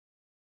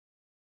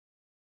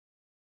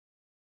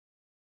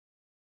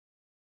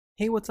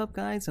Hey, what's up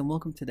guys, and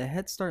welcome to the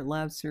Head Start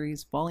Lab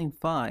series Volume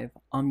 5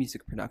 on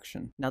music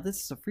production. Now this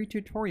is a free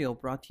tutorial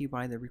brought to you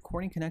by the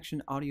Recording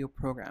Connection audio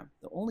program,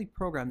 the only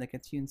program that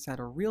gets you inside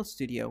a real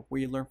studio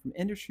where you learn from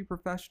industry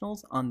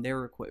professionals on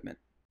their equipment.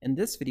 In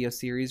this video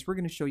series, we're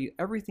going to show you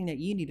everything that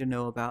you need to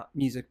know about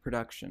music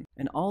production.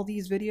 And all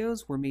these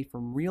videos were made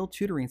from real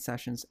tutoring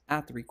sessions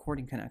at the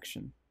Recording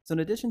Connection. So in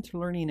addition to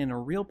learning in a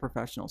real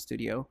professional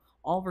studio,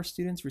 all of our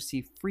students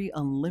receive free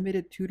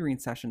unlimited tutoring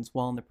sessions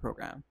while in the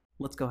program.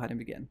 Let's go ahead and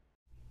begin.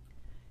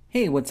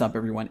 Hey, what's up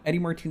everyone? Eddie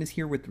Martinez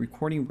here with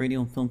Recording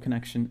Radio and Film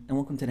Connection, and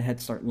welcome to the Head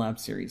Start Lab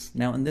series.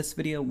 Now in this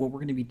video, what we're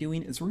going to be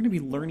doing is we're going to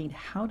be learning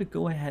how to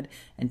go ahead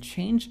and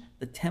change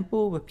the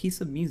tempo of a piece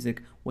of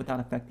music without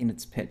affecting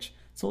its pitch.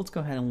 So let's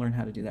go ahead and learn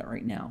how to do that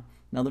right now.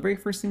 Now the very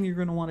first thing you're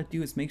going to want to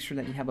do is make sure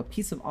that you have a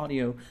piece of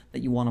audio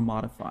that you want to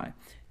modify.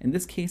 In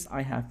this case,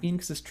 I have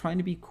Phoenix is Trying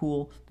to Be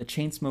Cool, the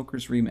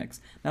Chainsmokers remix.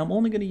 Now I'm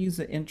only going to use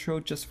the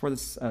intro just for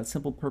this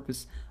simple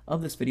purpose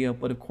of this video,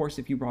 but of course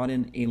if you brought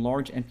in a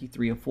large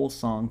MP3, a full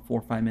song, 4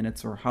 or 5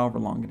 minutes or however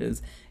long it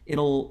is,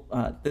 it'll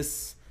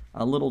this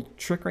little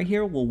trick right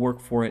here will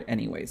work for it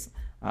anyways.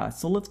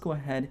 So let's go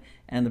ahead,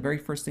 and the very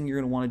first thing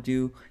you're going to want to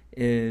do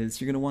is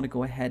you're going to want to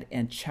go ahead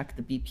and check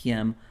the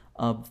BPM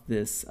of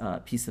this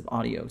piece of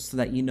audio so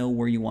that you know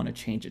where you want to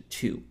change it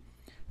to.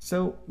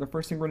 So the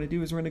first thing we're going to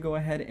do is we're going to go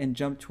ahead and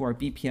jump to our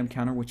BPM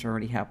counter, which I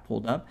already have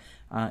pulled up.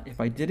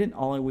 If I didn't,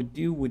 all I would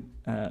do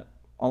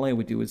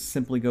is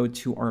simply go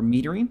to our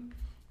metering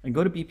and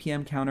go to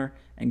BPM counter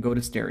and go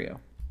to stereo.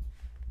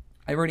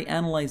 I've already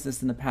analyzed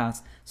this in the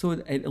past, so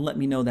it let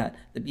me know that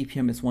the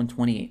BPM is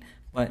 128.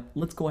 But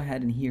let's go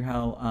ahead and hear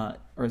how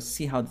or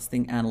see how this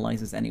thing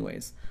analyzes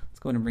anyways. Let's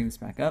go ahead and bring this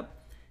back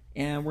up,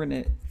 and we're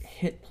going to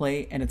hit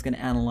play, and it's going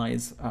to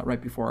analyze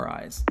right before our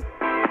eyes.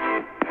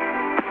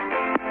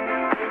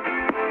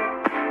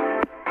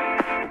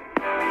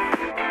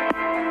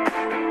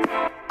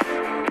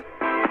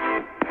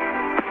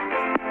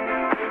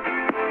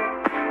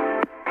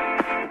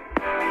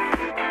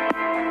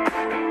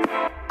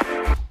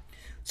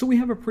 So we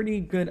have a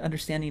pretty good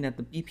understanding that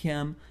the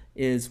BPM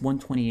is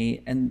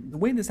 128, and the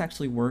way this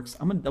actually works,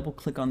 I'm going to double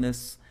click on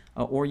this,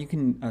 or you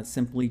can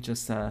simply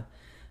just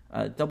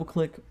double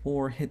click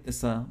or hit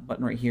this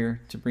button right here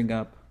to bring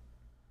up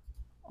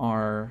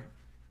our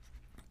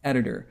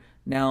editor.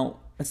 Now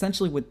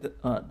essentially what the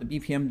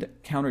BPM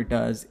counter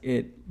does,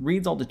 it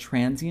reads all the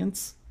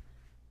transients,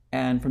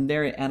 and from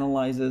there it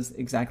analyzes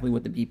exactly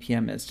what the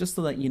BPM is, just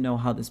so that you know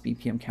how this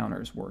BPM counter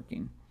is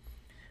working.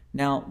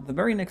 Now, the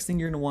very next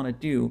thing you're going to want to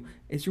do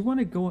is you're going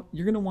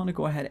to want to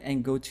go ahead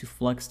and go to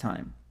flex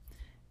time.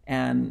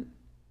 And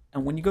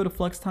when you go to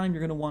flex time, you're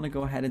going to want to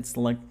go ahead and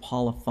select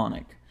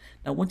polyphonic.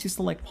 Now, once you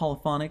select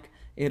polyphonic,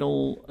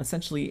 it'll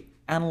essentially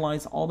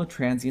analyze all the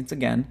transients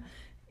again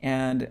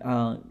and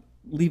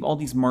leave all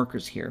these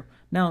markers here.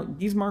 Now,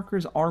 these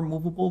markers are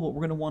movable, but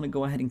we're going to want to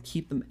go ahead and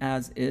keep them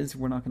as is.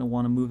 We're not going to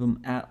want to move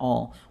them at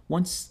all.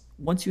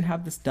 Once you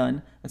have this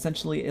done,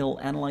 essentially it'll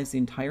analyze the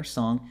entire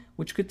song,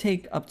 which could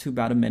take up to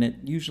about a minute,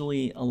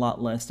 usually a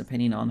lot less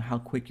depending on how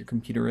quick your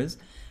computer is.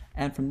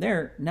 And from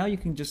there, now you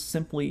can just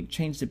simply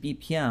change the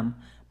BPM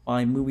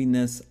by moving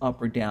this up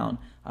or down.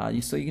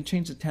 So you can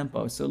change the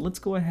tempo. So let's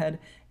go ahead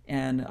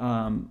and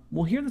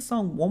we'll hear the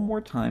song one more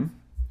time,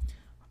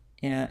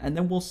 and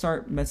then we'll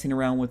start messing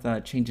around with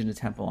changing the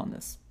tempo on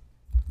this.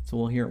 So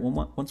we'll hear it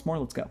once more.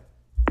 Let's go.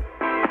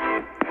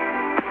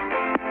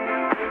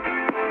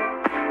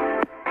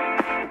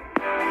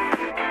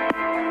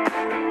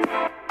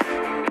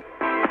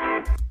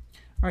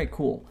 All right,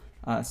 cool.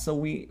 So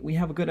we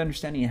have a good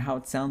understanding of how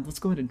it sounds. Let's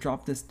go ahead and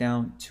drop this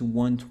down to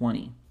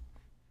 120.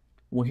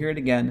 We'll hear it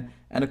again,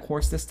 and of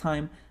course this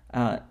time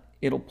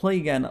it'll play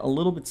again a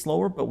little bit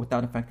slower, but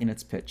without affecting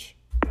its pitch.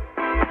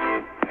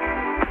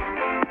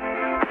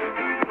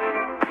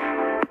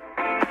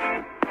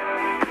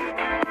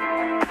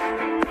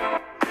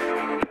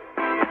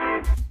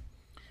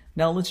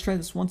 Now let's try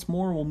this once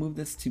more. We'll move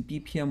this to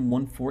BPM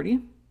 140.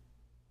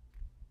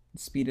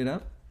 Speed it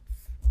up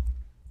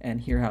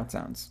and hear how it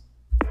sounds.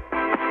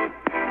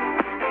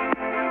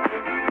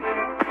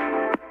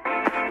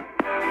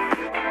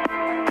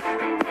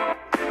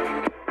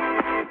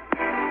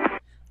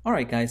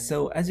 Alright guys,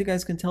 so as you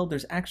guys can tell,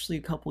 there's actually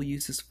a couple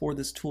uses for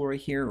this tool right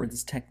here, or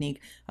this technique.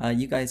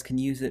 You guys can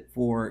use it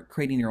for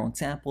creating your own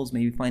samples,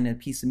 maybe find a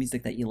piece of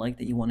music that you like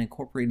that you want to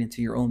incorporate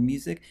into your own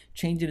music,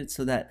 changing it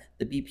so that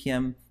the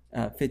BPM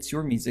fits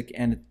your music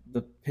and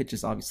the pitch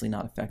is obviously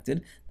not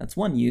affected. That's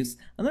one use.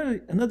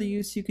 Another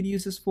use you could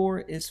use this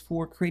for is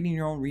for creating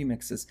your own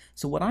remixes.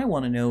 So what I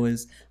want to know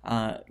is,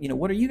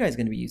 what are you guys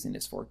going to be using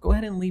this for? Go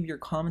ahead and leave your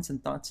comments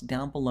and thoughts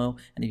down below,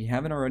 and if you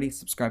haven't already,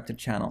 subscribe to the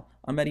channel.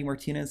 I'm Eddie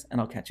Martinez, and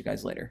I'll catch you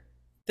guys later.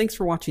 Thanks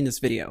for watching this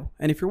video,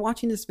 and if you're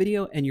watching this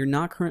video and you're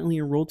not currently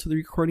enrolled to the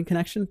Recording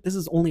Connection, this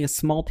is only a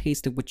small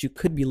taste of what you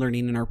could be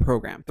learning in our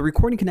program. The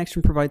Recording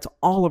Connection provides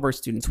all of our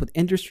students with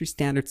industry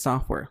standard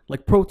software,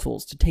 like Pro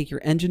Tools, to take your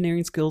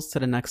engineering skills to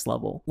the next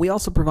level. We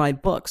also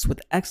provide books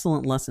with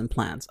excellent lesson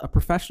plans, a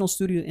professional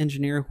studio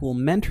engineer who will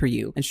mentor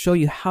you and show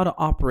you how to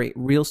operate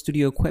real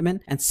studio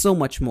equipment, and so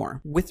much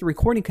more. With the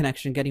Recording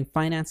Connection, getting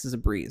finance is a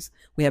breeze.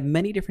 We have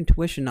many different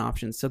tuition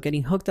options, so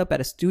getting hooked up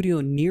at a studio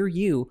near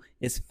you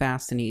is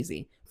fast and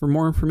easy. For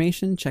more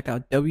information, check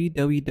out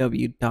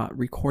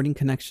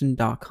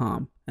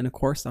www.recordingconnection.com. And of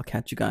course, I'll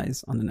catch you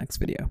guys on the next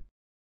video.